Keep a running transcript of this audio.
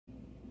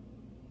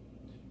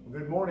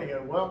Good morning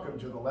and welcome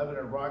to the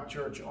Lebanon Rock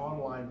Church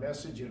online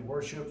message and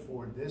worship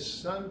for this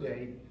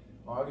Sunday,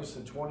 August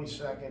the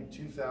 22nd,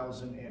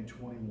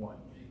 2021.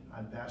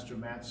 I'm Pastor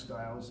Matt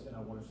Skiles, and I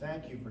want to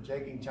thank you for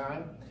taking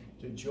time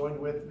to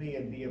join with me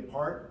and be a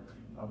part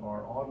of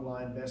our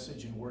online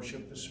message and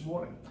worship this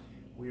morning.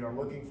 We are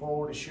looking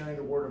forward to sharing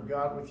the Word of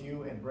God with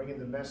you and bringing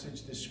the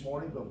message this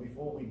morning, but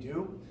before we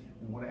do,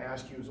 we want to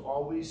ask you as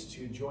always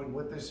to join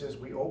with us as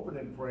we open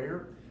in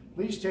prayer.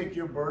 Please take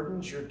your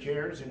burdens, your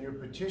cares, and your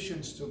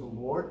petitions to the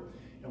Lord.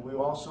 And we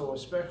also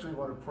especially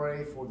want to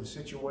pray for the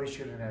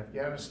situation in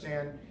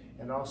Afghanistan,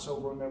 and also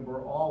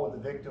remember all of the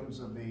victims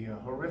of the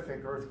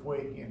horrific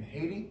earthquake in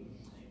Haiti.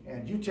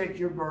 And you take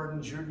your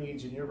burdens, your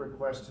needs, and your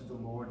requests to the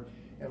Lord.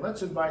 And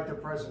let's invite the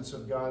presence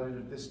of God in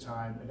at this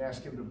time and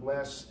ask Him to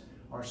bless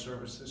our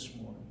service this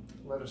morning.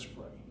 Let us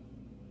pray.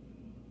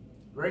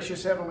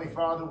 Gracious Heavenly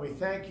Father, we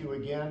thank you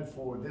again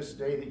for this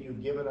day that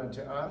you've given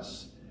unto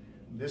us.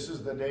 This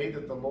is the day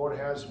that the Lord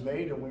has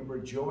made, and we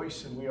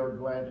rejoice and we are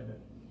glad in it.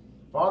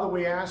 Father,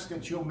 we ask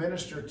that you'll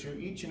minister to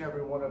each and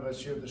every one of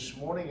us here this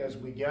morning as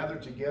we gather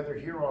together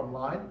here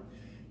online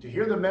to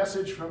hear the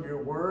message from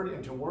your word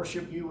and to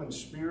worship you in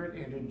spirit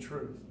and in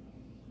truth.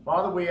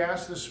 Father, we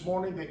ask this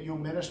morning that you'll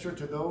minister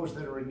to those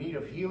that are in need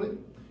of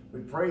healing.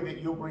 We pray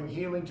that you'll bring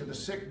healing to the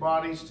sick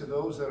bodies, to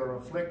those that are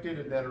afflicted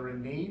and that are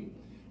in need.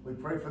 We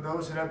pray for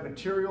those that have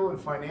material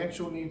and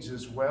financial needs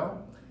as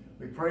well.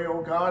 We pray,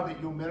 oh God, that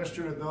you'll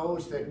minister to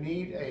those that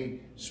need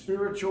a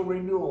spiritual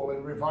renewal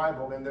and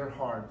revival in their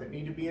heart, that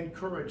need to be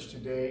encouraged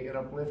today and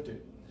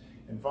uplifted.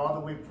 And Father,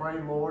 we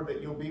pray, Lord,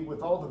 that you'll be with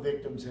all the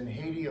victims in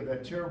Haiti of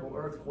that terrible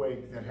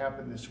earthquake that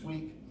happened this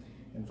week.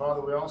 And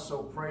Father, we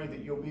also pray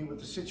that you'll be with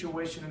the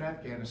situation in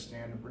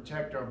Afghanistan and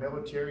protect our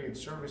military and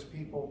service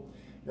people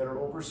that are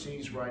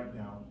overseas right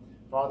now.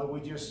 Father,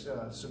 we just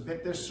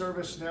submit this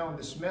service now and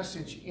this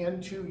message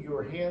into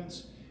your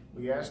hands.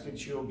 We ask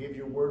that you'll give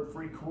your word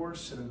free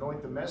course and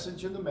anoint the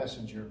message and the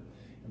messenger.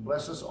 And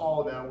bless us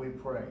all now, we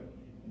pray.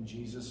 In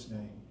Jesus'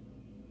 name,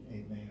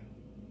 amen.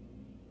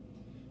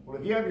 Well,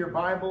 if you have your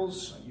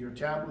Bibles, your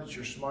tablets,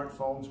 your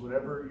smartphones,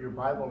 whatever your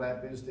Bible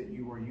app is that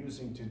you are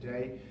using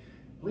today,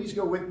 please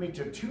go with me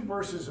to two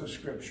verses of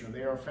Scripture.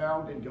 They are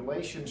found in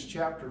Galatians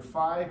chapter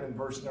 5 and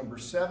verse number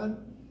 7,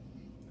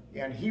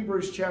 and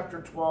Hebrews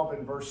chapter 12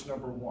 and verse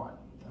number 1.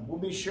 And we'll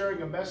be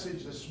sharing a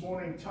message this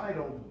morning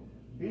titled,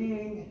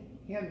 Being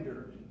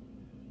Hindered.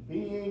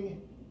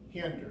 Being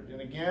hindered. And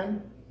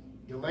again,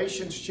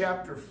 Galatians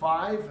chapter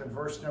 5 and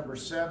verse number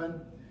 7,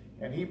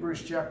 and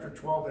Hebrews chapter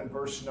 12 and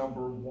verse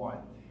number 1.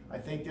 I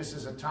think this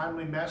is a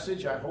timely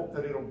message. I hope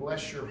that it'll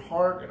bless your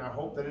heart, and I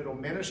hope that it'll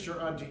minister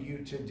unto you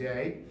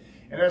today.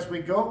 And as we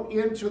go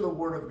into the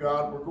Word of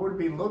God, we're going to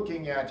be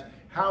looking at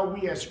how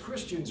we as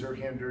Christians are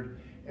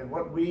hindered and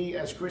what we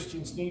as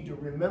Christians need to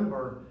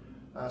remember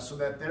so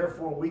that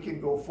therefore we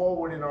can go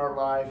forward in our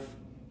life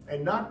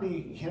and not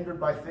be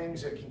hindered by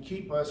things that can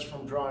keep us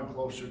from drawing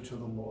closer to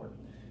the Lord.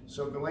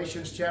 So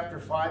Galatians chapter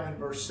 5 and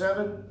verse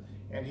 7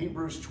 and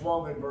Hebrews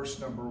 12 and verse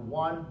number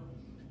 1.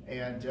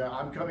 And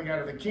I'm coming out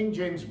of the King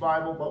James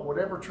Bible, but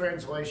whatever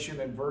translation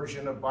and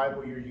version of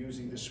Bible you're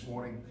using this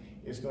morning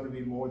is going to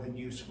be more than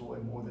useful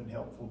and more than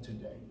helpful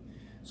today.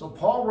 So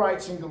Paul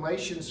writes in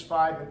Galatians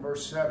 5 and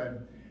verse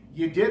 7,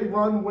 "You did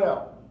run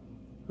well.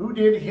 Who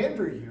did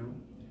hinder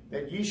you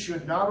that ye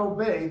should not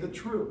obey the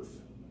truth?"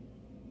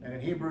 And in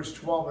Hebrews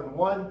 12 and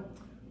 1,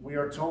 we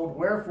are told,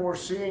 "Wherefore,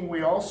 seeing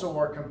we also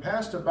are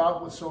compassed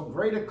about with so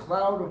great a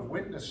cloud of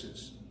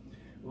witnesses,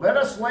 let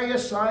us lay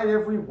aside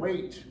every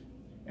weight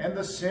and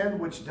the sin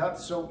which doth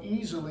so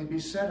easily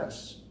beset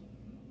us,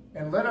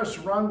 and let us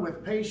run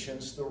with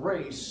patience the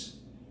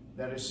race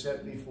that is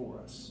set before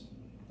us."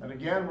 And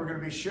again, we're going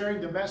to be sharing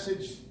the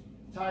message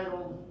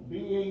titled,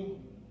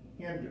 Being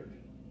Hindered.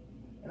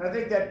 And I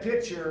think that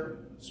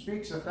picture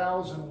speaks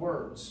 1,000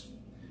 words,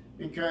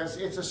 because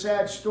it's a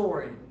sad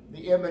story,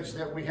 the image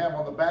that we have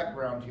on the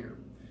background here.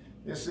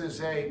 This is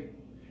a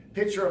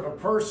picture of a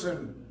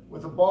person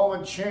with a ball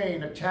and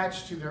chain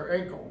attached to their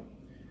ankle,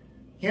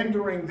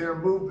 hindering their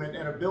movement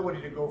and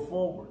ability to go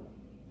forward.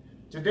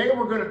 Today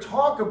we're going to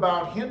talk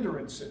about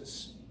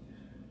hindrances.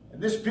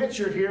 And this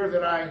picture here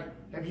that I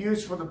have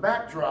used for the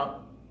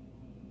backdrop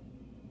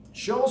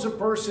shows a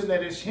person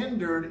that is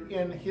hindered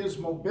in his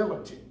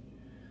mobility.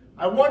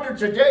 I wonder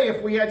today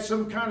if we had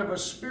some kind of a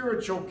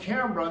spiritual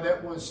camera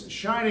that was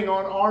shining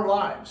on our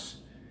lives,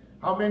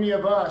 how many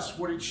of us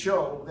would it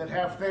show that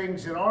have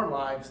things in our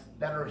lives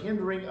that are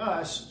hindering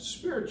us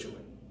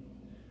spiritually?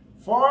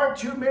 Far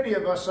too many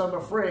of us, I'm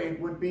afraid,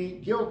 would be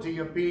guilty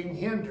of being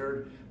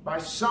hindered by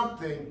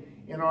something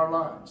in our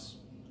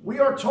lives. We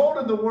are told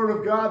in the Word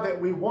of God that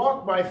we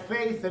walk by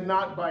faith and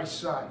not by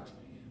sight.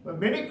 But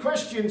many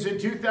Christians in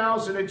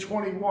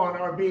 2021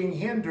 are being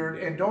hindered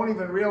and don't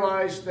even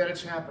realize that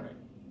it's happening.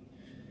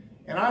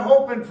 And I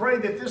hope and pray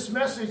that this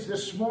message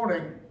this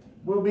morning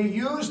will be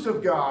used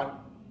of God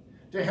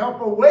to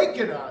help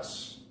awaken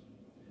us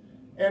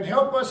and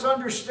help us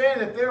understand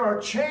that there are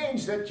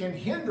chains that can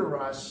hinder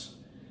us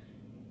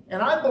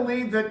And I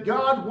believe that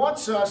God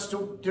wants us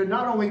to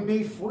not only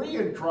be free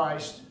in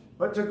Christ,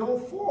 but to go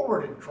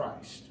forward in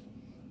Christ.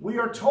 We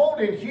are told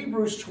in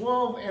Hebrews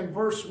 12 and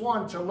verse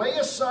 1 to lay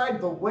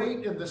aside the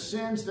weight and the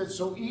sins that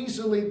so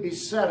easily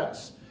beset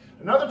us.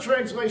 Another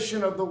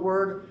translation of the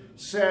word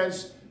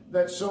says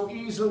that so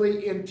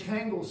easily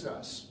entangles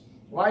us,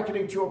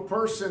 likening to a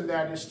person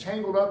that is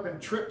tangled up in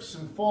trips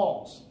and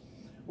falls.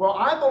 Well,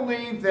 I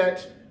believe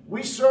that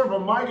we serve a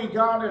mighty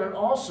God and an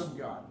awesome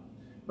God.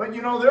 But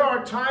you know, there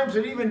are times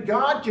that even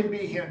God can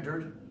be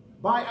hindered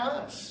by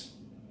us.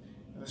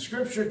 And the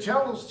scripture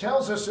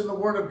tells us in the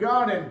Word of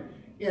God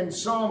in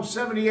Psalm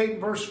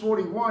 78 verse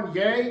 41,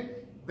 yea,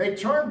 they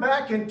turned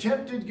back and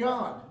tempted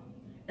God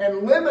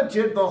and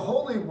limited the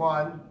Holy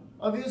One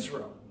of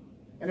Israel.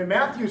 And in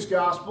Matthew's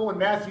Gospel, in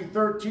Matthew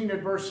 13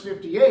 and verse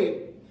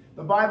 58,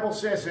 the Bible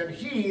says, and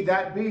he,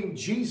 that being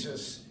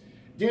Jesus,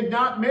 did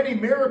not many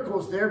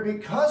miracles there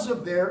because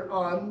of their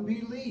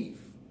unbelief.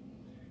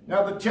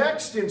 Now the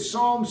text in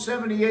Psalm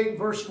 78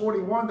 verse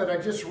 41 that I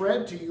just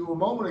read to you a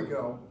moment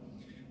ago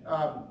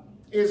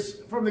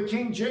is from the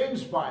King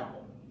James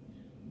Bible.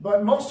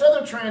 But most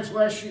other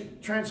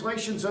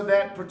translations of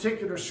that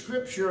particular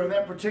scripture and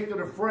that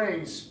particular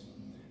phrase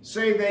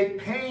say they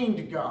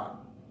pained God.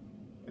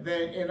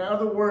 In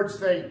other words,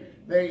 they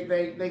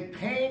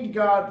pained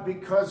God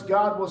because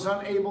God was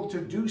unable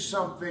to do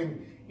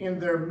something in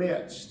their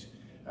midst.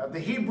 The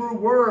Hebrew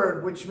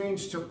word, which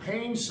means to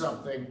pain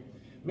something,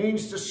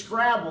 means to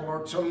scrabble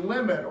or to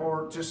limit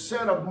or to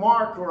set a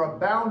mark or a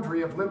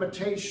boundary of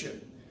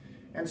limitation.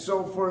 And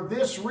so for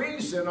this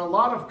reason, a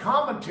lot of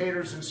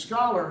commentators and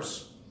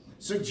scholars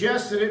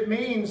suggest that it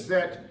means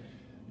that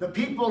the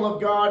people of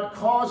God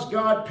cause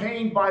God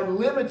pain by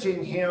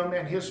limiting him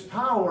and his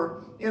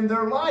power in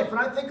their life. And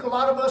I think a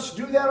lot of us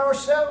do that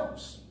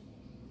ourselves.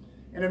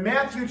 And in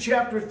Matthew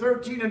chapter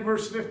 13 and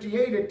verse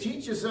 58, it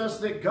teaches us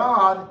that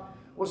God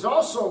was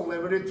also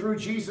limited through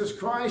Jesus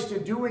Christ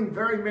in doing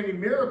very many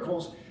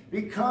miracles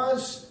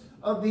because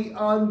of the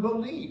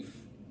unbelief.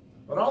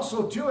 But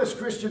also, too, as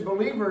Christian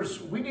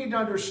believers, we need to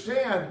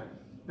understand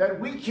that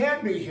we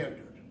can be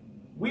hindered.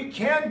 We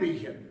can be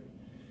hindered.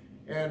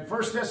 In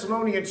 1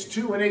 Thessalonians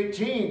 2 and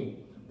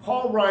 18,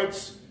 Paul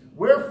writes,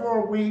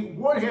 wherefore we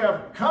would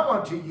have come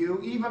unto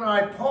you, even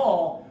I,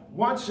 Paul,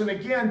 once and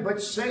again,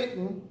 but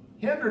Satan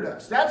hindered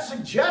us. That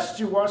suggests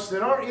to us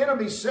that our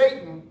enemy,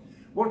 Satan,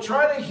 will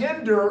try to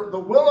hinder the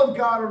will of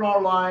God in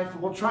our life,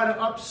 will try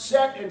to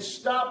upset and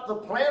stop the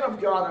plan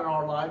of God in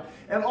our life,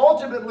 and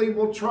ultimately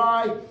will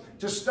try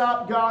to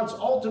stop God's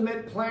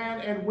ultimate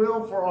plan and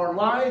will for our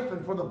life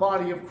and for the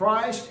body of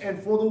Christ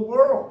and for the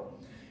world.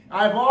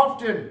 I've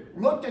often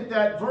looked at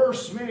that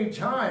verse many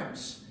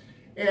times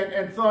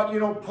and thought, you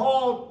know,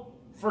 Paul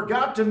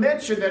forgot to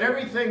mention that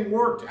everything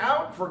worked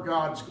out for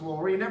God's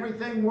glory and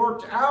everything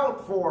worked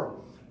out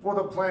for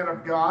the plan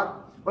of God.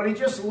 But he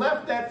just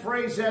left that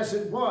phrase as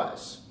it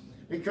was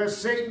because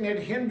Satan had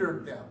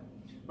hindered them.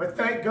 But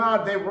thank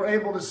God they were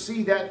able to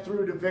see that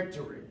through to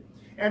victory.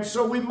 And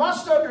so we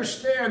must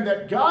understand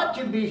that God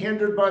can be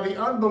hindered by the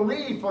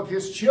unbelief of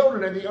his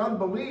children and the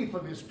unbelief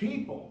of his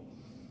people.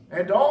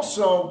 And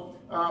also,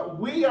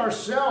 we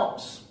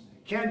ourselves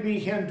can be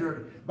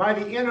hindered by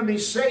the enemy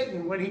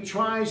Satan when he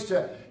tries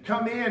to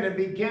come in and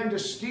begin to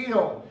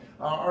steal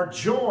our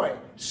joy,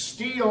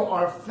 steal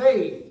our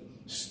faith,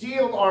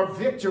 steal our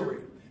victory,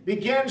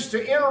 begins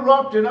to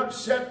interrupt and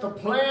upset the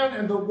plan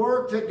and the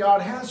work that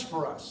God has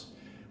for us.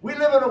 We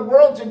live in a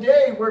world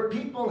today where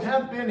people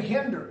have been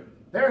hindered.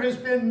 There has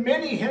been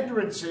many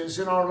hindrances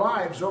in our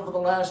lives over the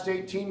last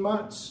 18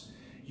 months.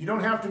 You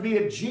don't have to be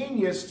a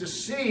genius to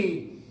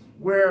see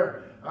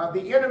where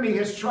the enemy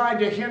has tried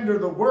to hinder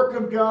the work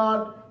of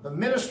God, the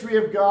ministry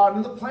of God,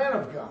 and the plan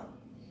of God.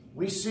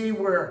 We see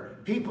where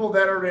people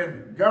that are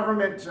in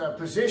government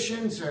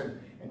positions and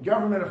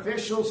government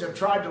officials have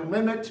tried to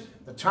limit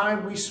the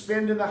time we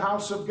spend in the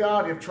house of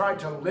God, have tried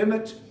to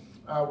limit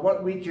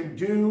what we can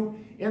do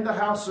in the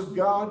house of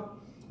God.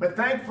 But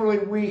thankfully,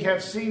 we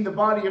have seen the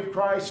body of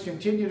Christ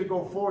continue to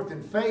go forth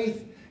in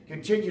faith,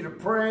 continue to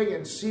pray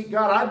and seek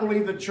God. I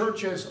believe the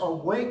church has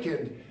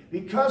awakened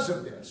because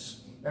of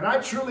this. And I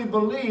truly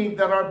believe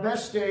that our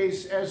best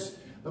days as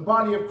the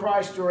body of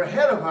Christ are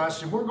ahead of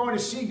us, and we're going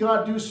to see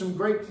God do some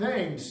great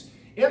things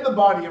in the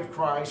body of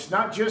Christ,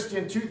 not just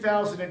in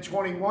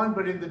 2021,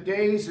 but in the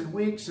days and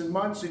weeks and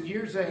months and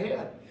years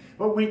ahead.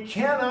 But we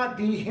cannot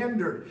be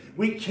hindered.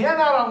 We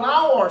cannot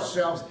allow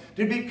ourselves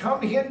to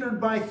become hindered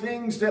by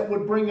things that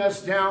would bring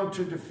us down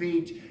to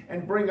defeat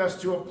and bring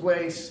us to a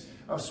place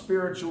of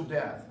spiritual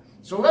death.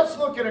 So let's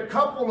look at a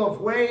couple of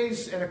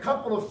ways and a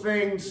couple of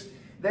things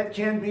that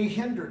can be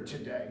hindered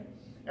today.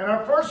 And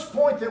our first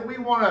point that we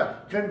want to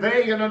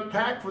convey and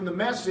unpack from the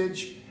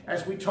message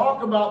as we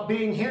talk about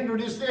being hindered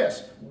is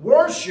this: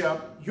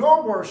 worship,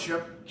 your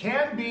worship,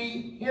 can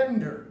be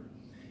hindered.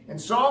 In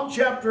Psalm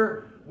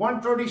chapter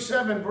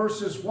 137,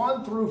 verses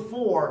 1 through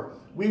 4,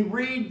 we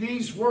read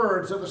these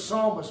words of the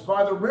psalmist: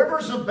 by the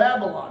rivers of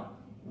Babylon,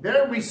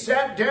 there we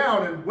sat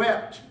down and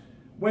wept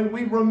when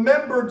we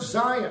remembered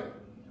Zion.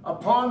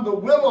 Upon the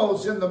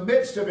willows in the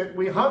midst of it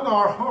we hung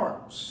our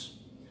harps.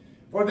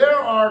 For there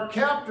our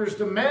captors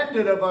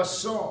demanded of us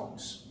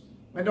songs.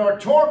 and our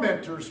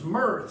tormentors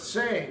mirth,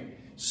 saying,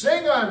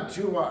 sing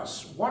unto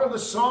us one of the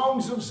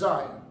songs of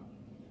Zion.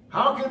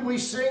 How can we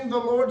sing the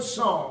Lord's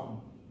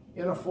song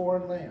in a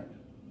foreign land?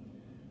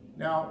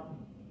 Now,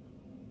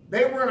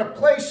 they were in a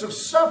place of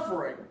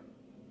suffering.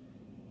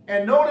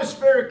 And notice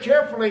very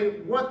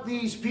carefully what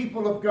these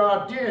people of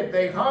God did.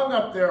 They hung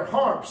up their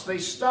harps. They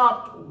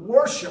stopped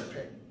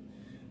worshiping.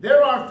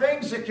 There are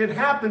things that can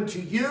happen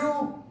to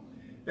you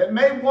that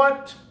may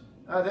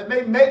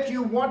make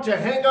you want to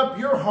hang up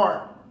your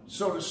harp,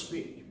 so to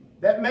speak.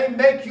 That may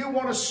make you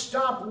want to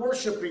stop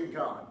worshiping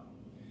God.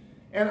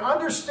 And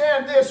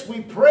understand this,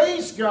 we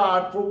praise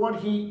God for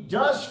what He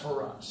does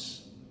for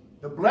us.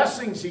 The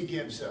blessings He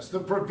gives us, the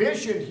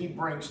provision He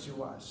brings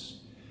to us.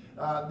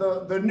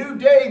 The new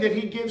day that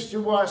He gives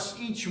to us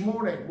each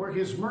morning, where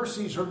His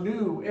mercies are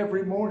new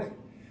every morning.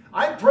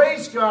 I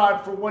praise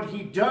God for what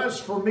He does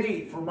for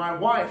me, for my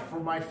wife, for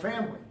my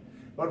family.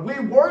 But we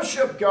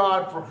worship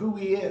God for who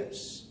He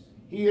is.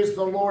 He is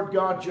the Lord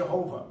God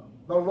Jehovah,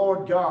 the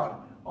Lord God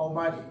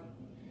Almighty.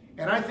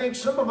 And I think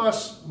some of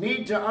us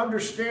need to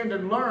understand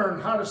and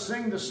learn how to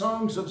sing the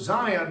songs of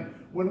Zion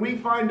when we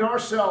find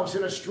ourselves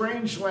in a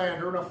strange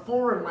land or in a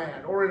foreign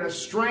land or in a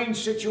strange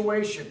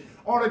situation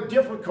or in a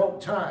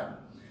difficult time.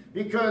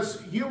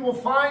 Because you will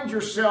find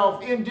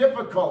yourself in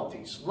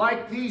difficulties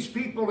like these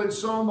people in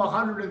Psalm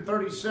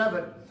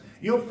 137.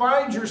 You'll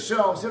find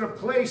yourselves in a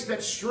place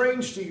that's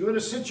strange to you, in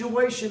a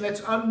situation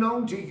that's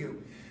unknown to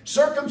you.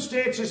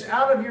 Circumstances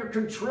out of your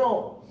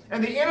control.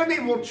 And the enemy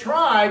will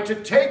try to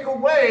take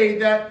away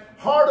that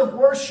heart of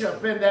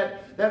worship and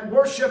that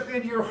worship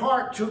in your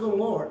heart to the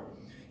Lord.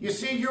 You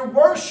see, your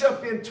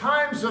worship in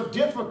times of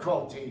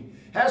difficulty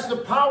has the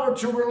power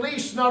to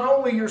release not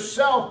only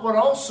yourself, but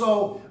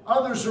also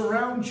others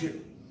around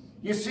you.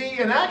 You see,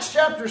 in Acts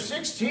chapter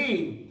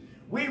 16,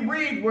 we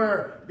read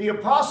where the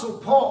Apostle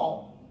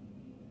Paul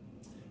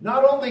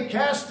not only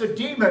cast a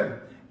demon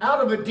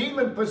out of a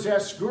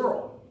demon-possessed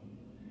girl,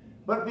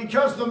 but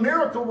because the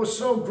miracle was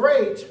so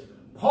great,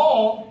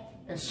 Paul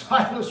and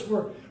Silas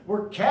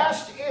were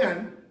cast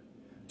in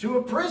to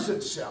a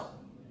prison cell.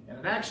 And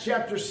in Acts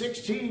chapter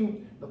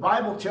 16, the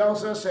Bible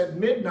tells us at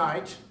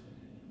midnight,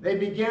 they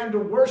began to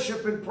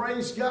worship and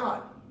praise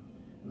God.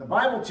 And the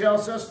Bible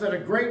tells us that a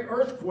great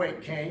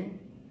earthquake came,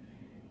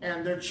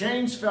 and their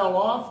chains fell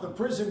off, the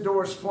prison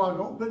doors flung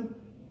open,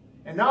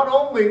 and not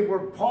only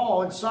were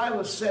Paul and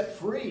Silas set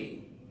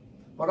free,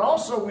 but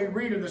also we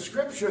read in the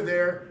scripture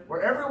there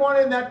where everyone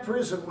in that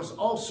prison was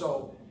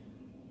also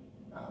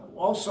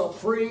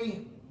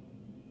free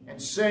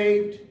and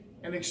saved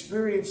and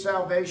experienced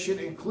salvation,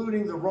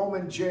 including the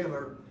Roman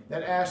jailer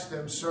that asked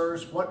them,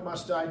 sirs, what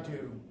must I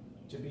do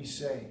to be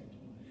saved?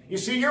 You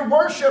see, your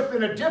worship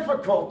in a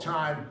difficult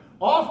time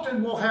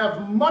often will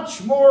have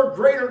much more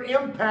greater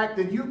impact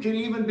than you can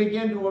even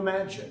begin to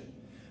imagine.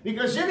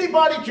 Because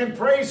anybody can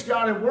praise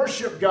God and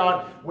worship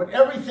God when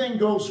everything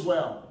goes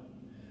well.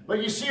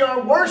 But you see,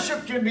 our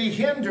worship can be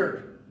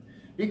hindered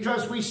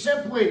because we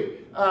simply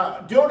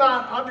do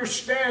not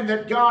understand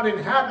that God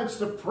inhabits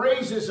the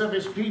praises of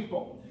His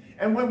people.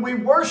 And when we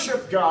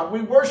worship God,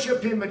 we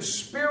worship Him in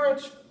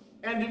spirit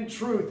and in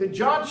truth. In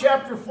John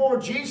chapter 4,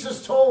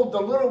 Jesus told the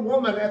little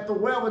woman at the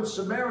well in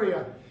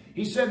Samaria,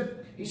 He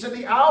said,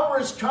 the hour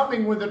is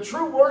coming when the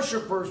true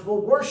worshipers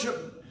will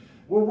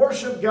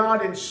worship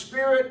God in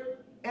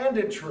spirit and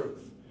in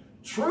truth.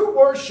 True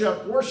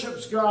worship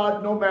worships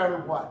God no matter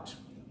what.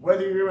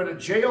 Whether you're in a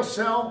jail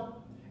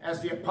cell,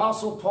 as the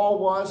Apostle Paul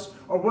was,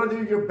 or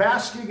whether you're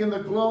basking in the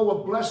glow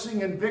of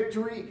blessing and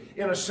victory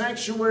in a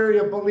sanctuary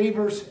of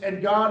believers,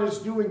 and God is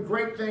doing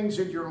great things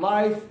in your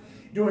life,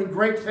 doing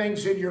great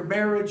things in your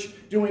marriage,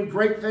 doing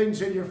great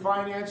things in your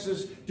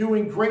finances,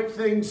 doing great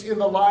things in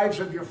the lives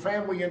of your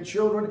family and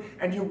children,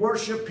 and you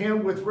worship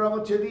Him with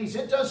relative ease.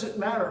 It doesn't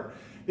matter,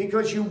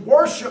 because you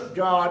worship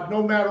God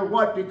no matter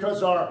what,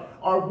 because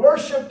our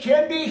worship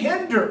can be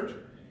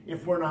hindered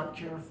if we're not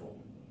careful.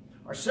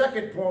 Our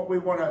second point we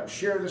want to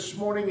share this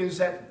morning is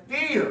that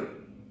fear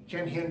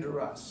can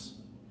hinder us.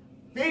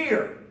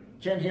 Fear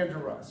can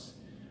hinder us.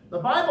 The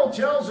Bible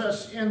tells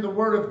us in the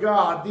Word of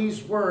God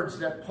these words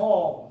that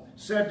Paul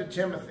said to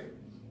Timothy.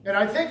 And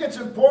I think it's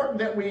important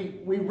that we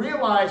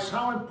realize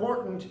how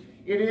important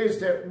it is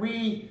that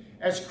we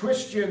as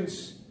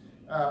Christians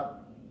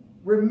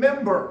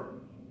remember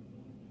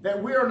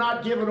that we are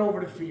not given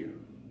over to fear.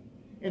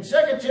 In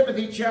 2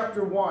 Timothy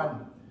chapter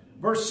 1,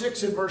 verse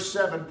 6 and verse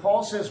 7,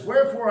 Paul says,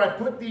 wherefore I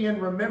put thee in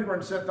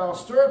remembrance that thou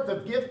stir up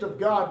the gift of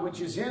God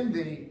which is in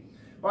thee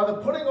by the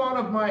putting on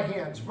of my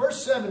hands.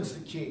 Verse 7 is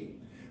the key.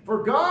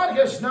 For God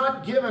has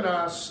not given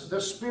us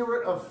the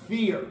spirit of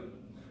fear,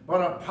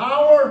 but of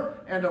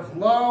power and of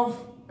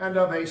love and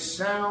of a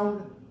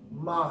sound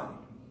mind.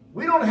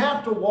 We don't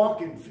have to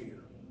walk in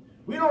fear.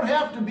 We don't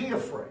have to be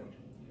afraid.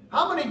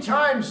 How many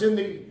times in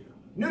the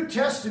New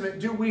Testament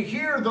do we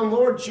hear the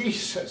Lord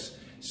Jesus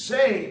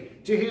say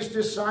to His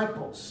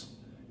disciples,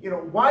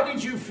 why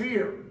did you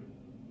fear?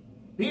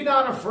 Be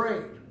not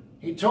afraid.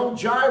 He told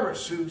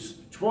Jairus, whose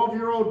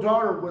 12-year-old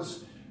daughter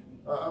was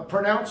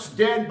pronounced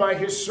dead by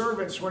his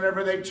servants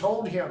whenever they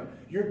told him,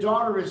 "Your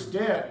daughter is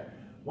dead.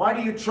 Why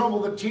do you trouble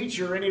the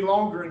teacher any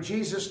longer?" And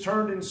Jesus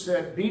turned and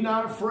said, "Be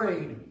not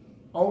afraid,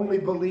 only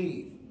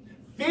believe."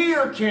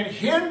 Fear can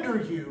hinder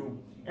you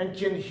and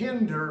can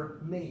hinder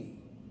me.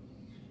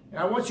 And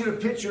I want you to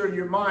picture in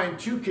your mind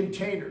two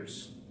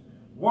containers,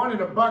 one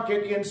in a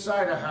bucket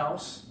inside a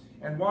house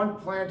and one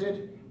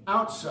planted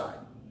outside.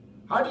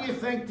 How do you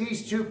think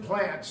these two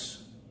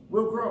plants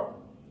will grow?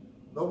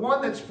 The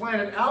one that's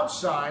planted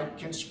outside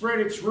can spread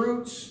its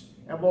roots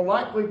and will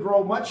likely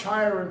grow much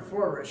higher and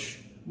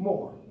flourish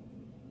more.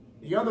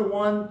 The other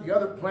one, the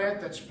other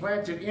plant that's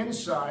planted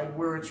inside,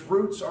 where its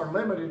roots are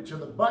limited to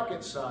the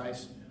bucket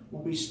size,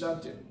 will be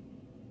stunted.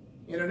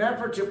 In an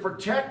effort to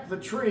protect the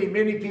tree,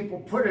 many people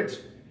put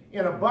it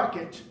in a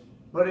bucket,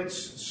 but it's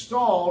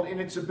stalled in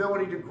its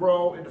ability to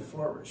grow and to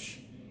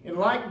flourish. In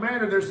like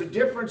manner, there's a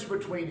difference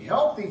between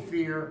healthy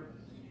fear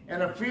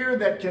and a fear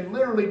that can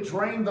literally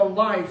drain the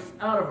life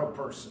out of a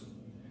person.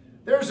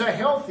 There's a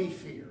healthy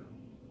fear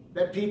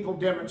that people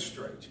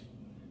demonstrate.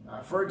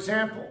 For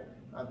example,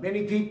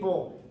 many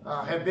people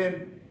have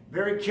been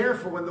very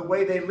careful in the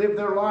way they live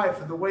their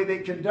life and the way they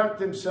conduct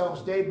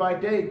themselves day by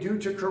day due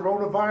to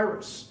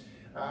coronavirus.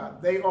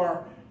 They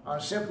are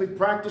simply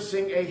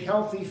practicing a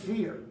healthy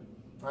fear.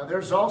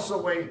 There's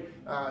also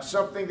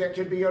something that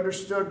can be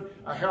understood.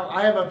 I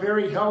have a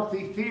very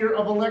healthy fear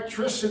of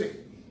electricity.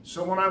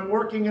 So when I'm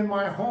working in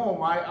my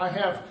home, I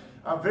have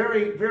a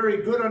very, very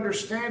good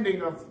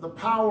understanding of the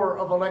power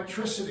of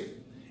electricity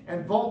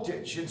and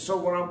voltage. And so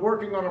when I'm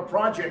working on a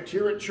project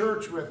here at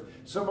church with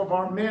some of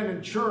our men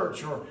in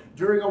church, or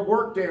during a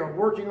work day, or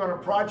working on a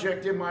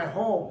project in my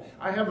home,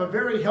 I have a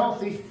very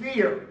healthy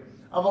fear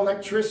of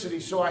electricity,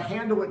 so I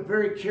handle it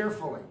very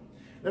carefully.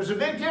 There's a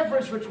big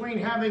difference between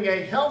having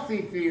a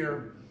healthy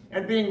fear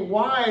and being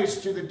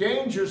wise to the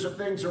dangers of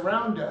things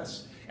around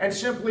us and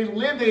simply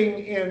living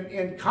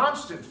in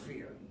constant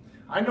fear.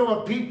 I know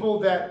of people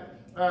that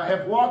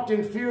have walked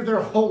in fear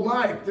their whole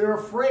life. They're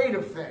afraid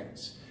of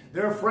things.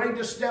 They're afraid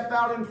to step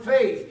out in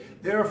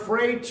faith. They're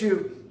afraid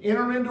to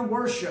enter into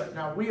worship.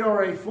 Now, we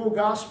are a full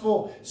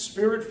gospel,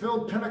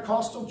 spirit-filled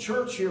Pentecostal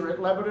church here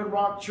at Lebanon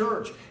Rock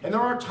Church. And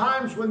there are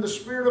times when the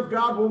Spirit of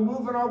God will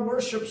move in our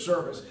worship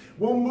service.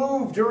 We'll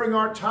move during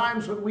our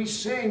times when we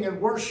sing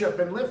and worship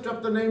and lift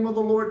up the name of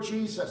the Lord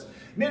Jesus.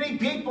 Many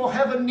people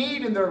have a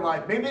need in their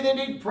life. Maybe they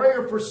need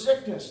prayer for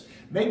sickness.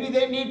 Maybe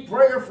they need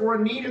prayer for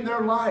a need in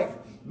their life.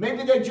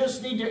 Maybe they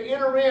just need to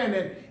enter in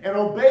and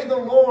obey the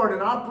Lord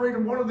and operate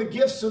in one of the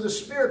gifts of the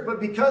Spirit. But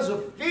because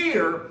of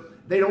fear,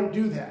 they don't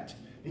do that.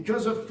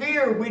 Because of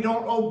fear, we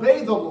don't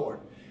obey the Lord.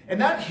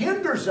 And that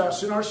hinders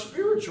us in our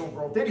spiritual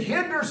growth. It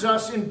hinders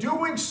us in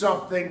doing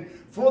something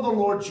for the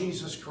Lord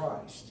Jesus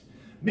Christ.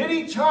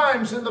 Many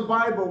times in the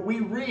Bible, we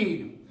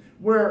read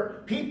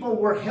where people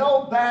were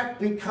held back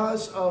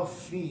because of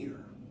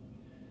fear.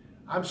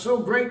 I'm so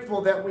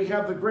grateful that we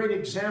have the great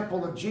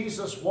example of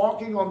Jesus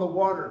walking on the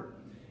water.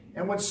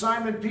 And when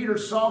Simon Peter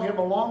saw him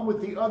along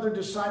with the other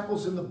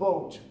disciples in the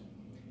boat,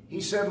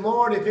 he said,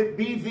 "Lord, if it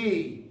be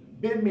thee,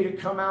 bid me to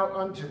come out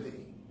unto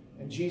thee."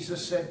 And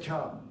Jesus said,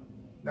 "Come."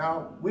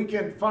 Now, we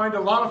can find a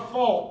lot of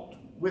fault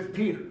with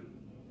Peter,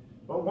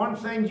 but one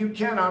thing you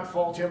cannot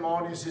fault him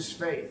on is his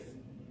faith.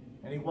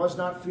 And he was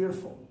not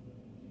fearful.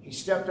 He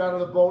stepped out of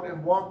the boat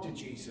and walked to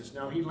Jesus.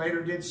 Now, he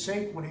later did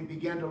sink when he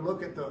began to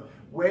look at the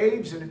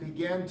waves and he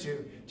began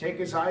to take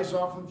his eyes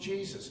off of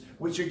Jesus,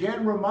 which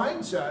again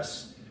reminds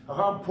us of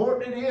how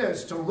important it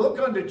is to look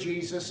unto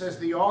Jesus as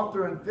the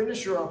author and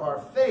finisher of our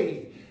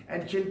faith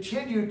and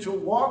continue to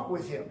walk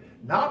with him,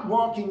 not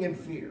walking in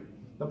fear.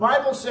 The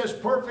Bible says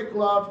perfect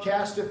love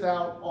casteth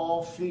out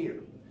all fear.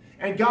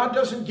 And God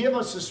doesn't give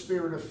us a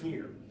spirit of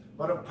fear,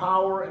 but of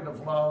power and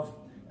of love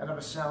and of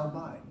a sound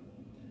mind.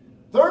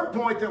 Third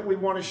point that we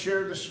want to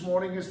share this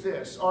morning is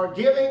this: our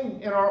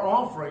giving and our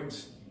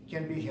offerings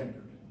can be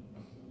hindered.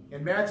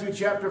 In Matthew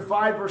chapter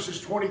 5,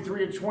 verses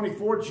 23 and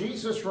 24,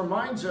 Jesus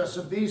reminds us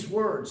of these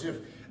words: "If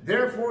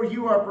therefore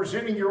you are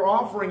presenting your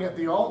offering at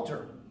the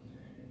altar,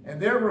 and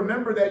there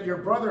remember that your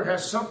brother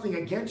has something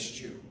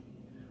against you,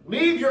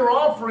 leave your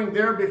offering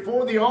there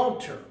before the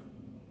altar,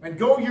 and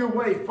go your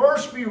way.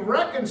 First be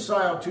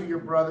reconciled to your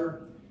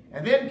brother,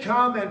 and then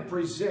come and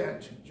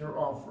present your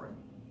offering."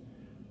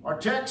 Our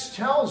text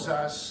tells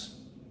us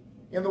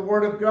in the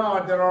Word of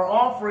God that our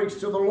offerings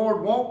to the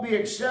Lord won't be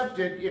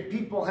accepted if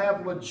people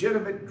have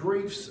legitimate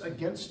griefs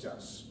against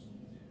us.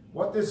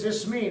 What does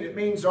this mean? It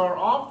means our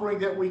offering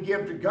that we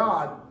give to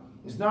God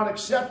is not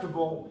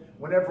acceptable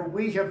whenever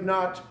we have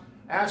not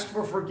asked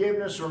for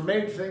forgiveness or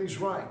made things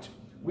right.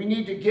 We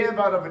need to give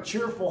out of a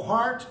cheerful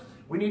heart.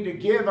 We need to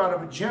give out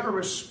of a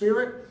generous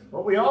spirit.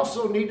 But we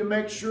also need to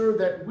make sure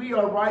that we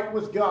are right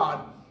with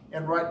God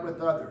and right with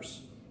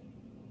others.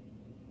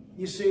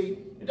 You see,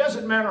 it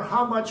doesn't matter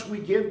how much we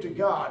give to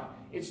God.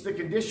 It's the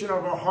condition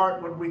of our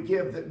heart when we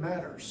give that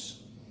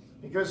matters.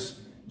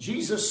 Because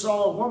Jesus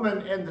saw a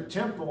woman in the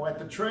temple at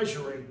the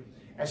treasury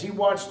as he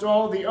watched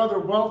all the other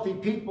wealthy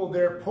people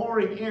there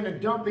pouring in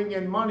and dumping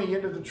in money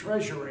into the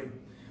treasury,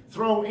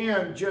 throw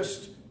in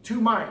just 2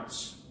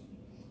 mites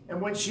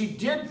And when she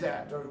did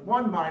that, or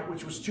one mite,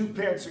 which was 2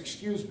 pence,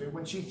 excuse me,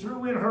 when she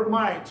threw in her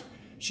mite,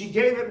 she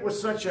gave it with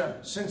such a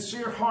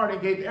sincere heart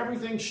and gave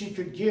everything she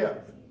could give.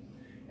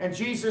 And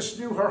Jesus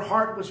knew her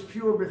heart was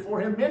pure before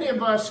him. Many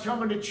of us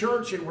come into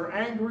church and we're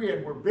angry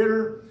and we're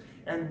bitter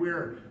and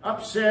we're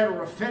upset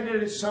or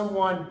offended at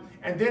someone,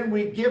 and then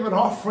we give an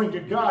offering to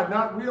God,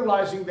 not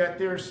realizing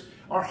that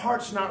our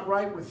heart's not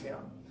right with him.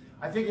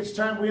 I think it's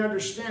time we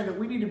understand that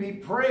we need to be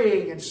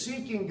praying and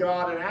seeking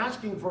God and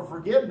asking for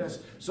forgiveness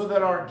so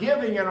that our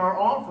giving and our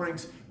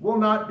offerings will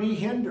not be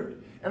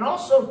hindered. And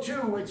also,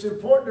 too, it's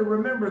important to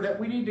remember that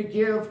we need to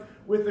give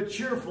with a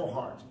cheerful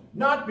heart,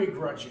 not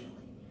begrudgingly,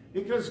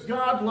 because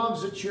God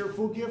loves a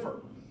cheerful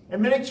giver.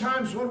 And many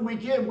times when we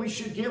give, we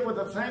should give with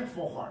a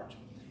thankful heart.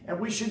 And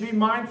we should be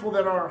mindful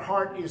that our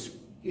heart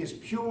is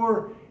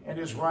pure and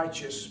is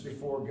righteous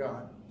before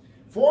God.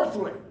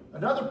 Fourthly,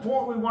 another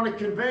point we want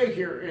to convey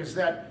here is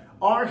that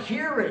our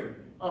hearing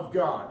of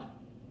God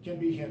can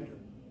be hindered.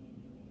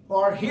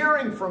 Our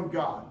hearing from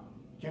God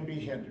can be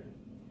hindered.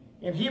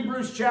 In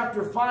Hebrews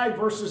chapter 5,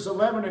 verses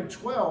 11 and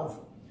 12,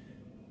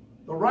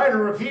 the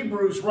writer of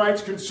Hebrews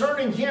writes,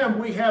 "Concerning him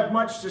we have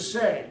much to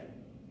say,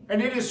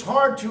 and it is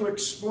hard to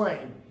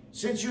explain,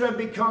 since you have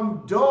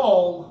become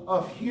dull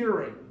of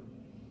hearing.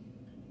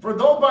 For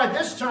though by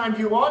this time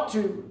you ought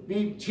to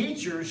be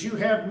teachers, you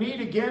have need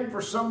again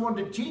for someone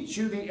to teach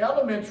you the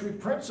elementary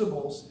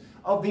principles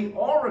of the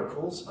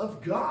oracles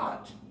of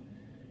God.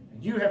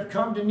 You have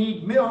come to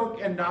need milk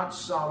and not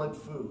solid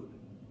food."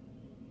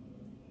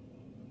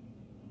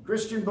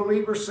 Christian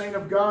believer, saint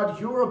of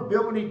God, your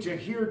ability to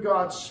hear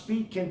God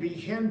speak can be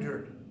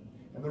hindered.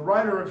 And the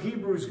writer of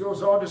Hebrews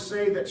goes on to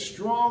say that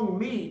strong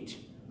meat,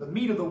 the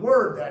meat of the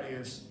word that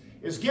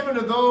is given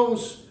to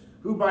those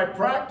who by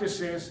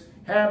practices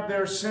have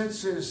their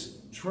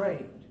senses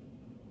trained.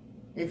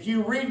 If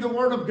you read the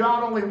word of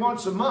God only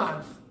once a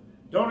month,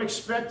 don't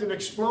expect an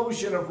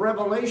explosion of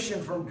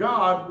revelation from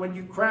God when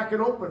you crack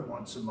it open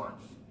once a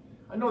month.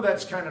 I know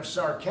that's kind of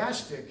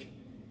sarcastic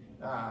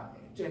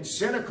and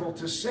cynical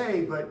to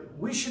say, but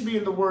we should be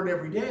in the Word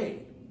every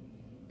day.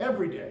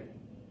 Every day.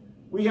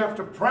 We have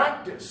to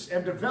practice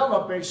and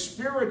develop a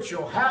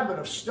spiritual habit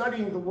of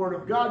studying the Word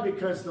of God,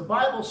 because the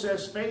Bible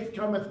says faith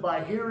cometh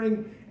by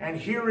hearing, and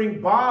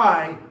hearing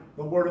by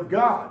the Word of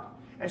God.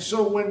 And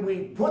so when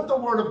we put the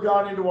Word of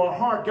God into our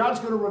heart, God's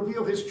going to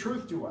reveal His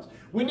truth to us.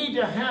 We need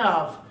to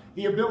have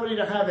the ability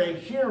to have a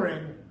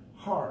hearing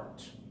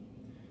heart.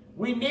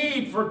 We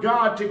need for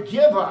God to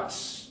give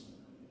us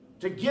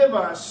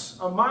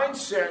a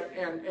mindset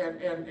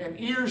and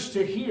ears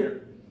to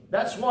hear.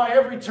 That's why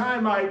every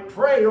time I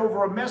pray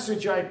over a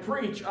message I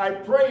preach, I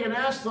pray and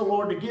ask the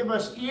Lord to give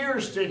us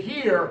ears to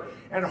hear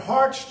and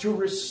hearts to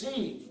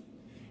receive.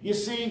 You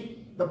see,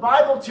 the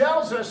Bible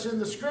tells us in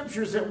the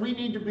Scriptures that we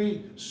need to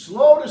be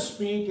slow to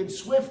speak and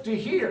swift to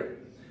hear.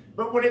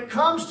 But when it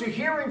comes to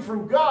hearing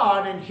from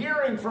God and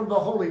hearing from the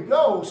Holy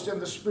Ghost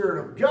and the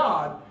Spirit of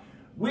God,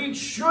 we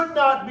should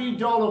not be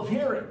dull of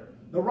hearing.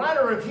 The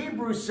writer of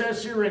Hebrews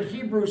says here in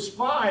Hebrews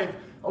 5,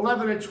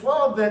 11 and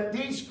 12 that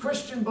these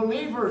Christian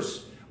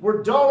believers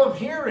were dull of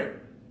hearing.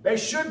 They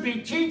should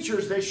be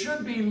teachers. They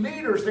should be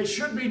leaders. They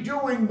should be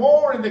doing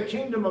more in the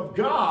kingdom of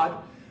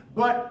God,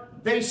 but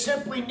they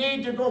simply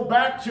need to go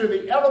back to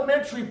the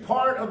elementary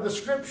part of the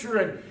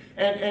Scripture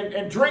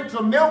and drink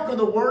the milk of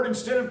the Word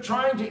instead of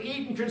trying to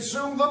eat and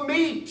consume the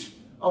meat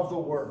of the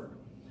Word.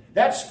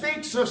 That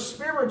speaks of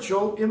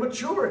spiritual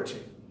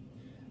immaturity.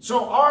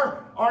 So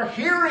our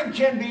hearing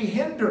can be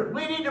hindered.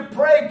 We need to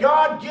pray,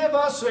 God, give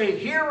us a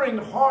hearing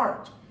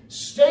heart.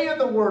 Stay in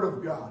the Word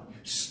of God.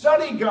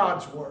 Study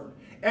God's Word.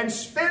 And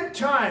spend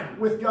time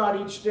with God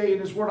each day in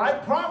His Word. I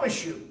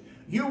promise you,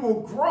 you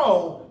will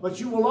grow, but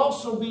you will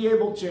also be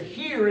able to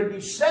hear and be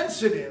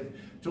sensitive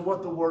to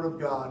what the Word of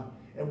God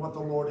and what the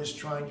Lord is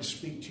trying to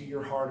speak to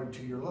your heart and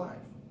to your life.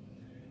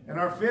 And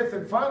our fifth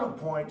and final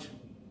point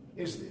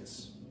is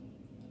this.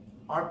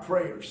 Our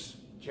prayers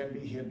can be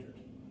hindered.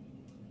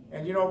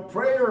 And you know,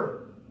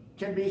 prayer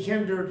can be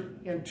hindered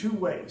in two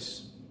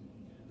ways.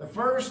 The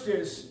first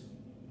is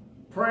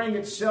praying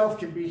itself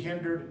can be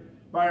hindered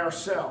by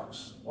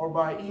ourselves or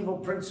by evil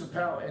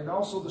principalities. And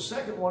also the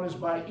second one is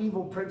by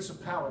evil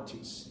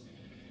principalities.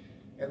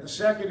 And the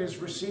second is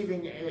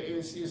receiving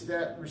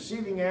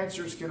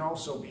answers can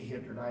also be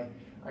hindered.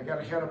 I got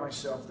ahead of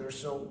myself there.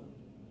 So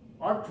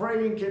our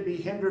praying can be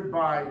hindered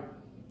by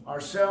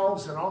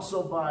ourselves and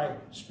also by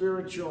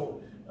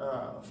spiritual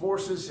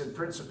forces and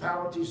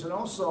principalities, and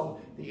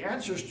also the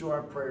answers to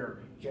our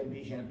prayer can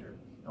be hindered.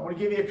 I want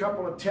to give you a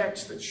couple of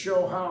texts that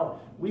show how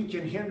we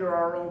can hinder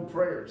our own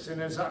prayers.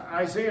 And as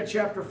Isaiah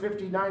chapter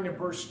 59 and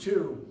verse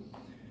 2,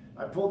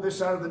 I pulled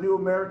this out of the New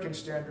American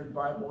Standard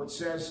Bible. It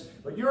says,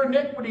 "But your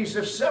iniquities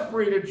have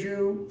separated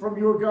you from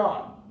your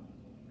God.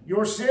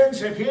 Your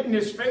sins have hidden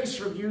His face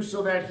from you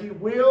so that He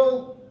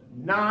will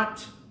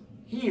not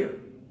hear."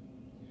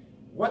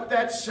 What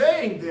that's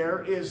saying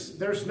there is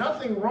there's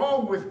nothing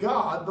wrong with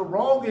God. The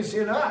wrong is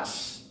in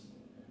us.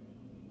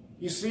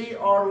 You see,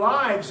 our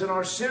lives and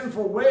our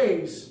sinful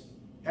ways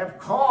have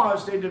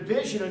caused a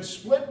division and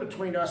split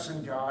between us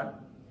and God.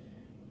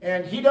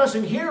 And he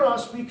doesn't hear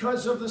us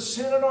because of the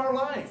sin in our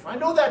life. I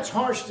know that's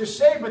harsh to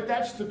say, but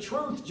that's the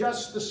truth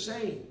just the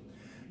same.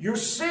 Your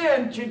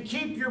sin can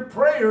keep your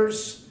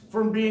prayers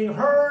from being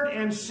heard,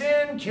 and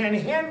sin can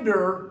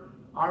hinder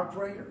our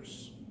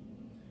prayers.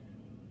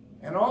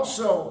 And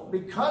also,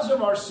 because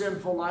of our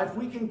sinful life,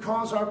 we can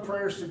cause our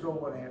prayers to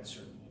go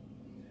unanswered.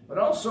 But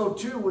also,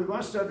 too, we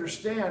must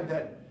understand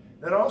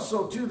that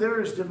also, too, there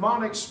is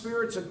demonic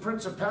spirits and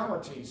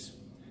principalities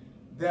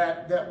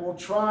that will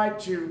try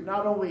to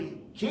not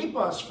only keep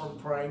us from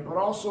praying, but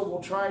also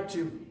will try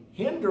to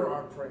hinder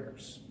our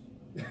prayers.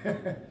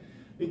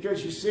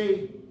 Because you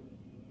see,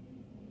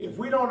 if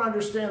we don't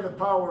understand the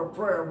power of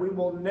prayer, we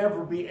will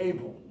never be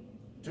able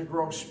to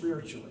grow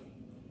spiritually.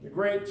 The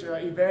great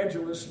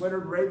evangelist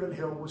Leonard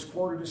Ravenhill was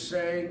quoted as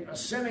saying, "A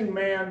sinning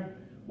man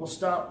will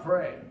stop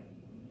praying,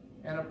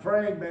 and a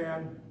praying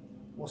man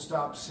will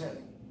stop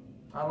sinning."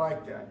 I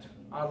like that.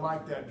 I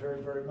like that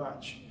very, very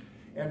much.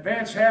 And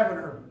Vance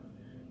Havner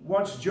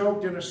once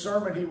joked in a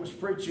sermon he was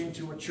preaching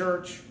to a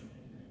church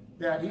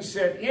that he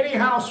said, any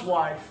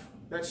housewife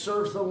that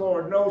serves the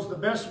Lord knows the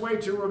best way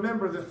to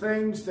remember the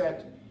things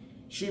that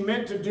she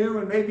meant to do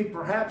and maybe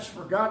perhaps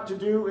forgot to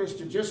do is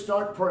to just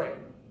start praying.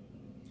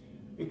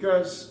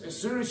 Because as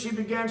soon as she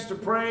begins to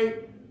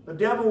pray, the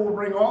devil will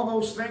bring all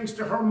those things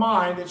to her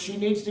mind that she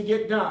needs to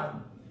get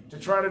done to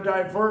try to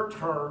divert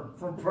her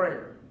from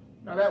prayer.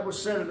 Now that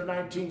was said in the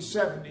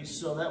 1970s,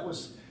 so that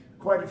was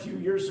quite a few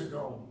years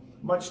ago.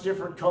 Much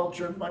different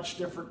culture, much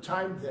different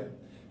time then.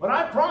 But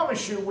I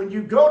promise you, when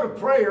you go to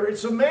prayer,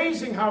 it's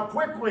amazing how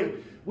quickly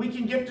we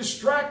can get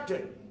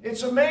distracted.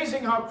 It's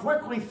amazing how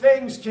quickly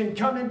things can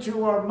come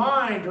into our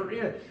mind,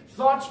 or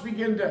thoughts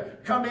begin to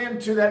come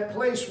into that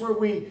place where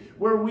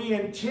we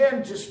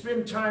intend to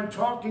spend time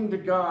talking to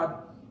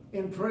God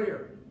in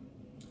prayer.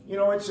 You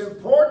know, it's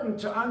important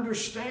to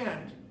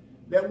understand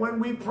that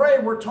when we pray,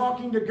 we're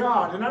talking to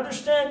God. And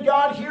understand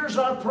God hears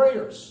our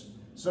prayers.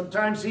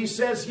 Sometimes He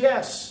says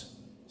yes.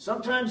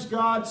 Sometimes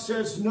God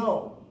says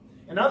no.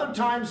 And other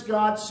times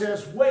God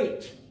says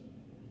wait.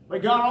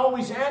 But God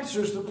always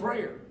answers the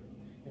prayer.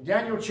 In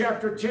Daniel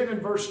chapter 10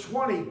 and verse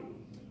 20,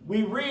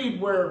 we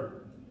read where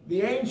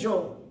the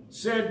angel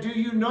said, "Do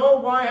you know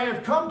why I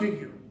have come to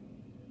you?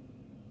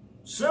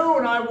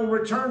 Soon I will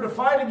return to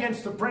fight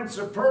against the prince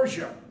of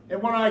Persia.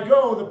 And when I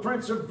go, the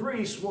prince of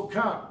Greece will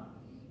come."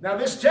 Now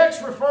this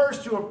text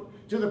refers to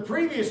the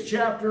previous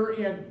chapter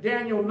in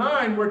Daniel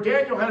 9 where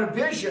Daniel had a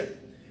vision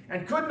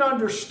and couldn't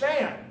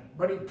understand.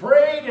 But he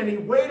prayed and he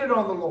waited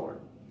on the Lord.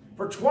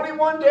 For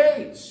 21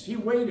 days he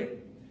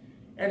waited.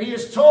 And he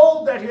is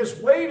told that his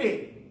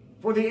waiting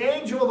for the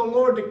angel of the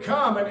Lord to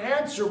come and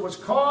answer was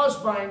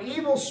caused by an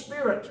evil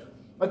spirit,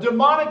 a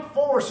demonic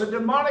force, a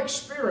demonic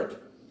spirit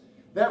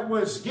that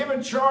was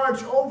given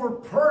charge over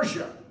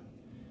Persia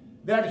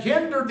that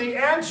hindered the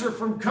answer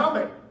from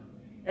coming.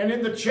 And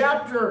in the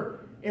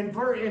chapter, in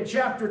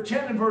chapter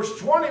 10 and verse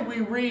 20,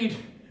 we read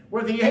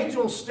where the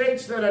angel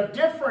states that a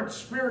different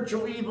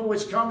spiritual evil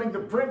is coming, the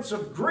prince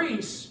of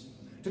Greece,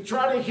 to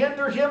try to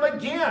hinder him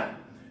again.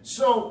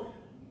 So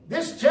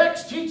this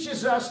text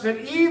teaches us that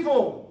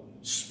evil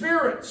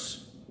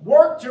spirits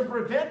work to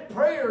prevent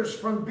prayers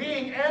from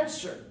being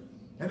answered,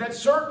 and that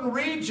certain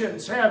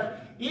regions have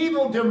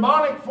evil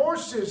demonic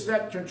forces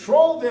that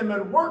control them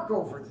and work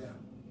over them.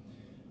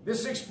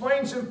 This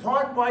explains in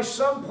part why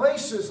some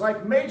places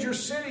like major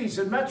cities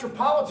and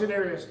metropolitan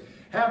areas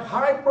have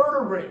high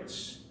murder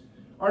rates,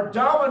 are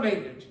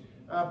dominated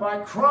by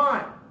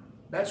crime.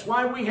 That's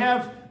why we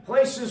have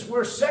places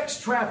where sex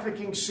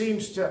trafficking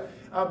seems to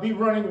be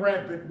running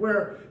rampant,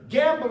 where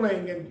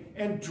gambling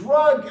and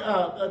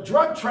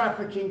drug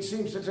trafficking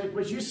seems to take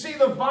place. You see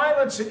the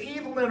violence and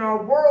evil in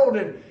our world,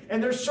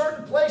 and there's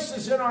certain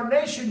places in our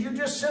nation you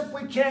just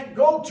simply can't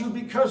go to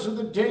because of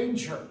the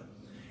danger.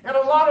 And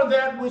a lot of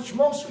that, which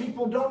most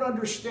people don't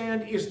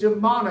understand, is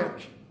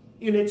demonic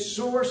in its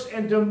source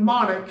and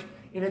demonic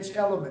in its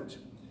element.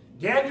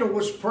 Daniel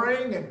was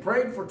praying and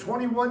prayed for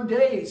 21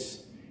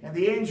 days. And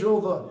the angel,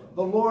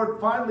 the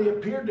Lord, finally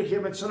appeared to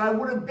him and said, "I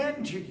would have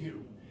been to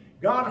you."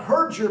 God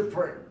heard your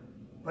prayer.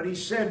 But he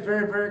said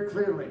very, very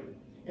clearly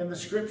in the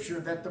scripture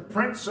that the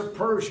prince of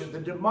Persia, the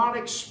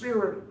demonic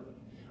spirit,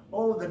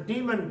 the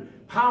demon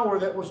power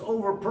that was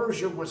over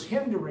Persia was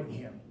hindering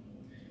him.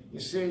 You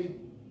see,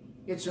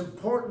 it's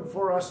important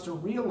for us to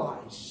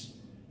realize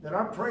that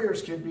our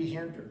prayers can be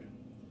hindered.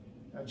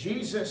 Now,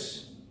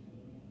 Jesus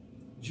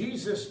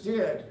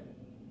did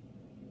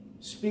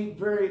speak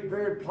very,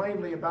 very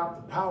plainly about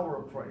the power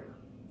of prayer.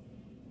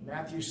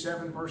 Matthew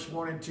 7, verse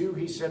 1 and 2,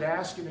 he said,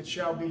 "Ask and it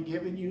shall be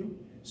given you.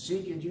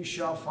 Seek and you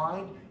shall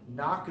find.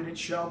 Knock and it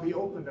shall be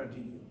opened unto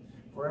you.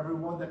 For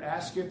everyone that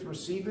asketh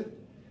receiveth.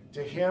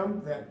 To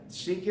him that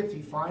seeketh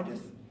he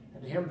findeth.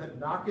 And to him that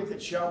knocketh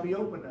it shall be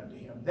opened unto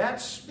him." That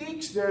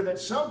speaks there that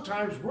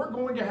sometimes we're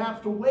going to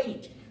have to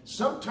wait.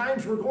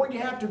 Sometimes we're going to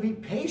have to be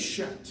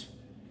patient.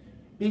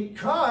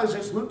 Because,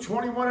 as Luke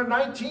 21 and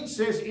 19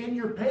 says, "In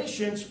your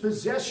patience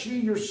possess ye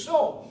your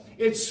soul."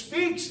 It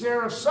speaks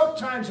there of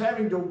sometimes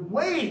having to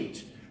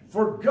wait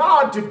for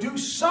God to do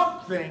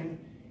something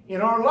in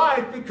our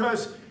life,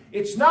 because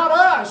It's not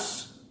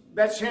us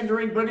that's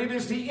hindering, but it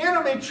is the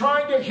enemy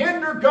trying to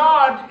hinder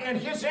God and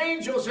his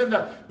angels and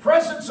the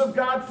presence of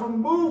God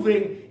from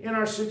moving in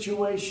our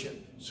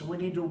situation. So we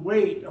need to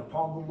wait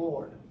upon the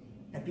Lord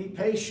and be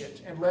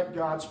patient and let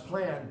God's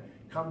plan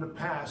come to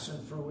pass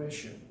and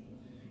fruition.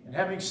 And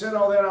having said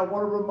all that, I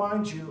want to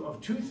remind you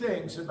of two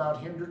things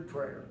about hindered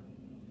prayer.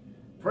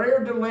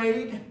 Prayer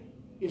delayed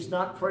is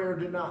not prayer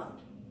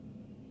denied.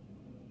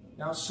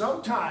 Now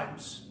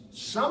sometimes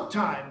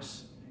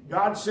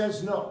God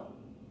says no.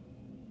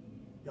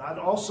 God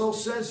also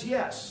says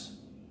yes.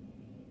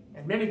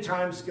 And many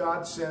times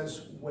God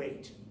says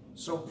wait.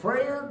 So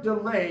prayer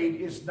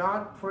delayed is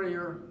not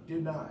prayer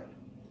denied.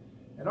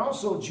 And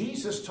also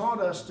Jesus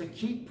taught us to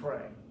keep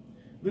praying.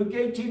 Luke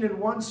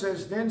 18:1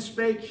 says, Then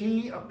spake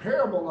he a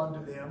parable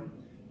unto them,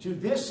 to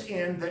this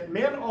end that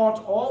men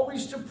ought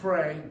always to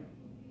pray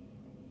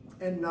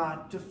and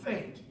not to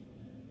faint.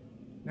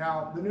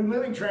 Now, the New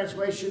Living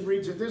Translation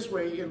reads it this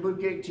way in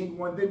Luke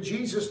 18:1, Then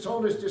Jesus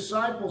told his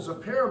disciples a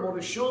parable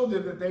to show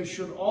them that they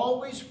should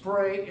always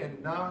pray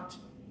and not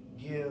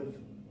give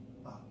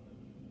up.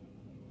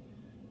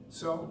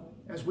 So,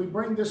 as we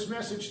bring this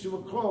message to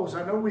a close,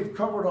 I know we've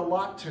covered a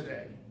lot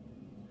today,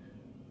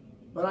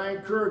 but I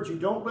encourage you,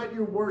 don't let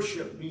your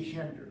worship be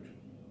hindered.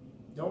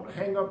 Don't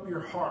hang up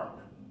your harp.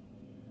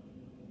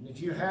 And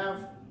if you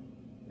have,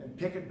 then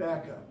pick it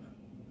back up.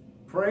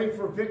 Pray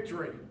for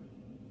victory.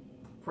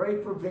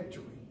 Pray for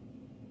victory.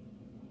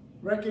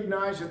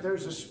 Recognize that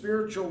there's a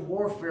spiritual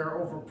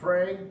warfare over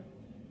praying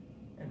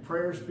and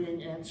prayers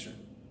being answered.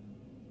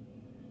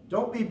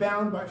 Don't be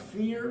bound by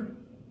fear,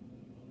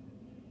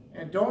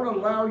 and don't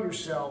allow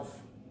yourself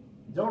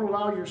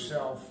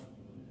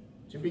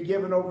to be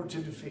given over to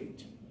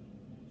defeat.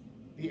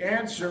 The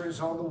answer is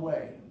on the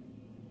way,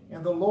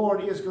 and the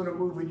Lord is going to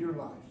move in your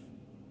life.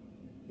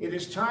 It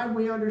is time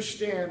we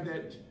understand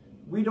that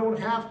we don't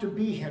have to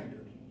be hindered.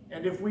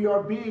 And if we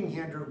are being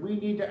hindered, we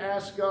need to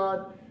ask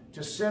God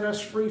to set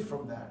us free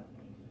from that,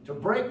 to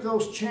break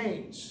those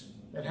chains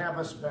that have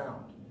us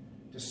bound,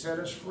 to set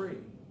us free.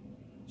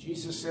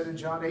 Jesus said in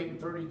John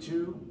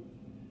 8:32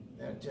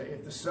 that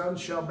if the Son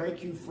shall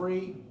make you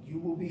free, you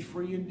will be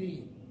free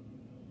indeed.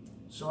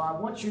 So I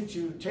want you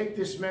to take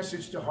this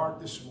message to heart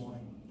this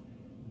morning.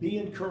 Be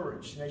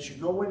encouraged. And as you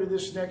go into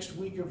this next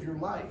week of your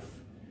life,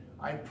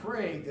 I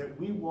pray that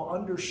we will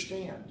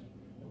understand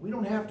that we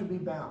don't have to be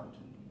bound.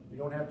 We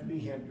don't have to be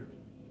hindered.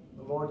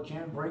 The Lord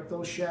can break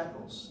those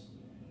shackles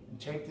and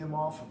take them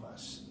off of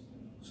us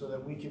so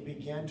that we can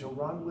begin to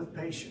run with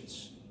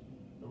patience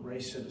the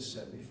race that is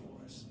set before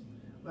us.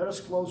 Let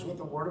us close with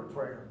a word of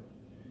prayer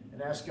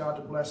and ask God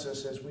to bless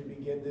us as we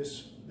begin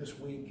this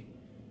week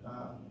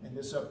and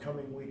this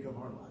upcoming week of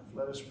our life.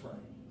 Let us pray.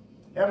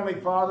 Heavenly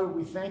Father,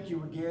 we thank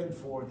you again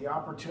for the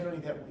opportunity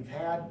that we've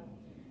had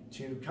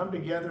to come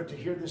together to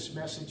hear this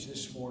message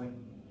this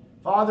morning.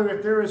 Father,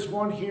 if there is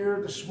one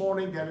here this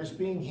morning that is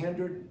being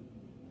hindered,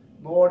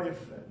 Lord, if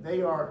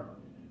they are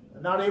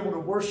not able to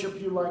worship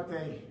you like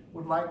they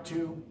would like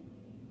to,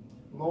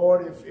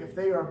 Lord, if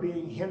they are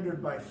being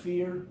hindered by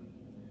fear,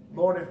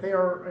 Lord,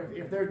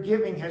 if their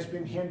giving has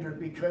been hindered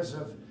because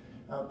of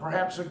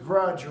perhaps a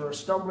grudge or a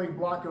stumbling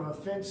block of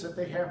offense that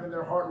they have in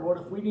their heart, Lord,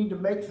 if we need to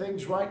make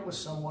things right with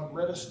someone,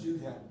 let us do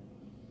that.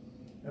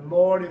 And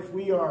Lord, if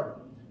we are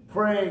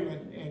praying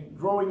and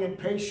growing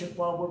impatient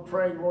while we're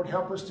praying, Lord,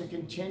 help us to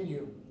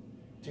continue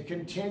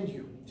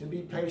to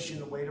be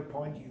patient and wait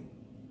upon you.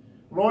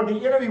 Lord,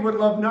 the enemy would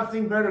love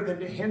nothing better than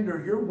to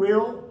hinder your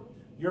will,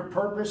 your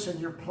purpose, and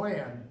your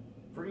plan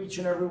for each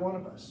and every one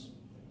of us.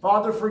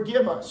 Father,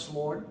 forgive us,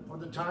 Lord, for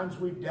the times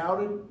we've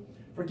doubted.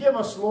 Forgive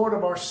us, Lord,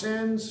 of our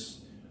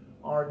sins,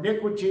 our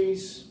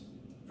iniquities.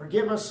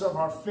 Forgive us of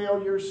our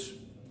failures.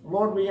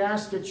 Lord, we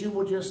ask that you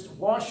will just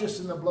wash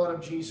us in the blood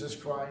of Jesus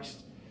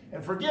Christ.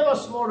 And forgive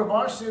us, Lord, of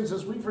our sins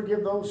as we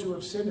forgive those who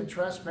have sinned and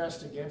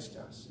trespassed against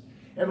us.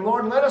 And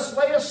Lord, let us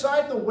lay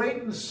aside the weight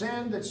and the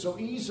sin that so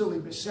easily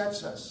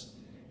besets us.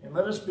 And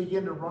let us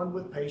begin to run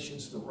with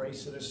patience the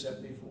race that is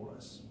set before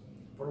us.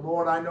 For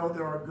Lord, I know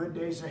there are good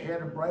days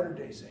ahead and brighter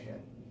days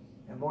ahead.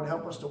 And Lord,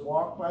 help us to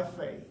walk by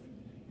faith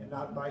and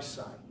not by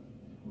sight.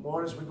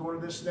 Lord, as we go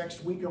into this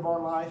next week of our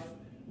life,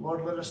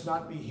 Lord, let us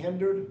not be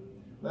hindered.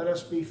 Let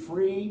us be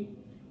free.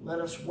 Let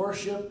us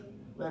worship.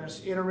 Let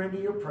us enter into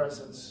your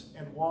presence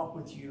and walk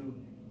with you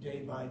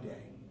day by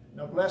day.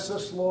 Now bless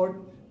us,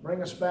 Lord.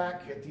 Bring us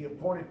back at the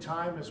appointed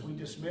time as we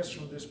dismiss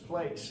from this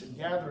place and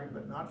gathering,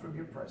 but not from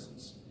your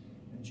presence.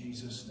 In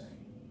Jesus' name,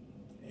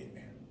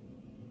 amen.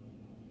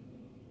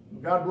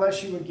 God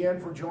bless you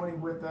again for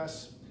joining with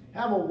us.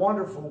 Have a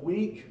wonderful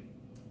week.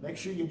 Make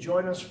sure you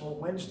join us for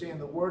Wednesday in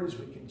the Word as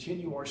we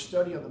continue our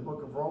study on the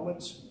book of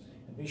Romans.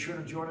 And be sure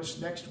to join us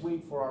next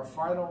week for our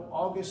final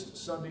August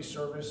Sunday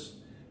service,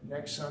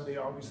 next Sunday,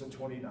 August the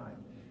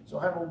 29th. So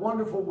have a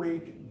wonderful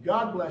week.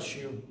 God bless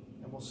you,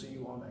 and we'll see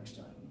you all next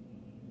time.